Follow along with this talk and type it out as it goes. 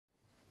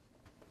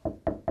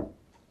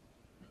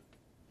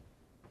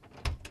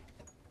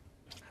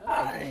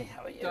Hi,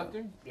 how are you?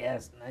 Doctor?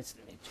 Yes, nice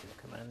to meet you.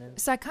 Come on in.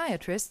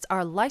 Psychiatrists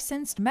are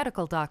licensed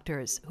medical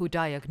doctors who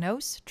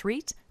diagnose,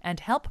 treat, and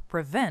help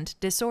prevent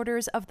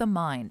disorders of the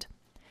mind.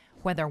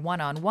 Whether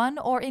one-on-one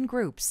or in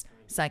groups,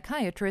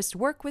 psychiatrists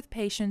work with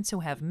patients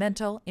who have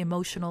mental,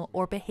 emotional,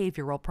 or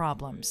behavioral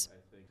problems.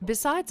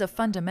 Besides a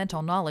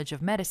fundamental knowledge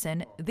of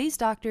medicine, these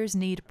doctors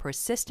need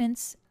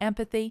persistence,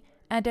 empathy,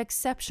 and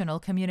exceptional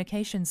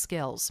communication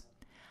skills.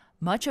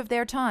 Much of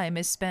their time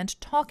is spent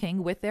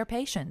talking with their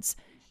patients,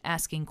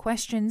 asking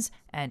questions,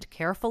 and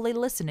carefully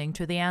listening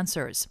to the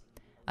answers.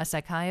 A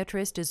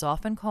psychiatrist is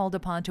often called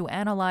upon to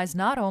analyze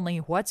not only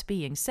what's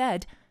being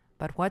said,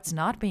 but what's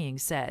not being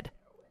said.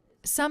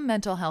 Some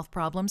mental health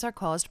problems are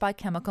caused by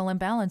chemical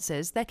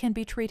imbalances that can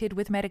be treated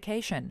with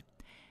medication.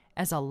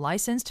 As a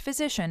licensed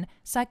physician,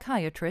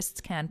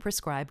 psychiatrists can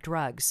prescribe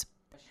drugs.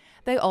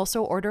 They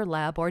also order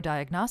lab or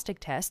diagnostic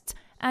tests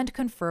and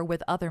confer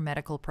with other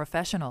medical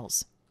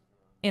professionals.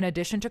 In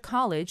addition to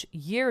college,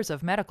 years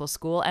of medical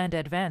school and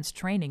advanced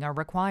training are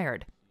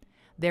required.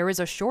 There is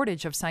a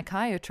shortage of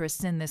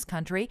psychiatrists in this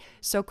country,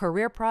 so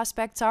career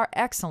prospects are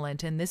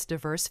excellent in this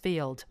diverse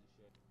field.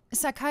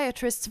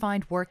 Psychiatrists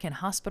find work in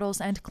hospitals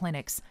and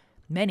clinics.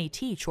 Many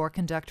teach or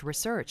conduct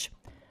research.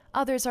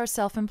 Others are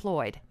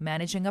self-employed,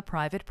 managing a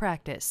private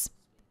practice.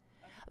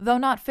 Though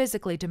not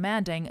physically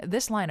demanding,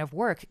 this line of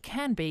work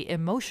can be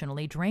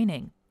emotionally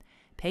draining.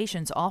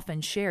 Patients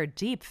often share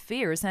deep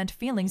fears and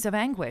feelings of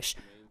anguish,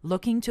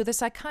 looking to the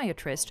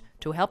psychiatrist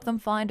to help them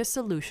find a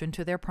solution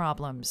to their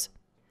problems.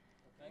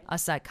 A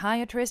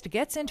psychiatrist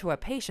gets into a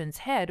patient's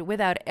head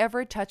without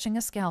ever touching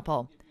a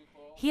scalpel,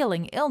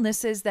 healing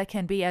illnesses that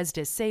can be as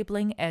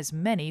disabling as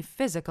many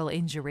physical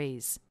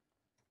injuries.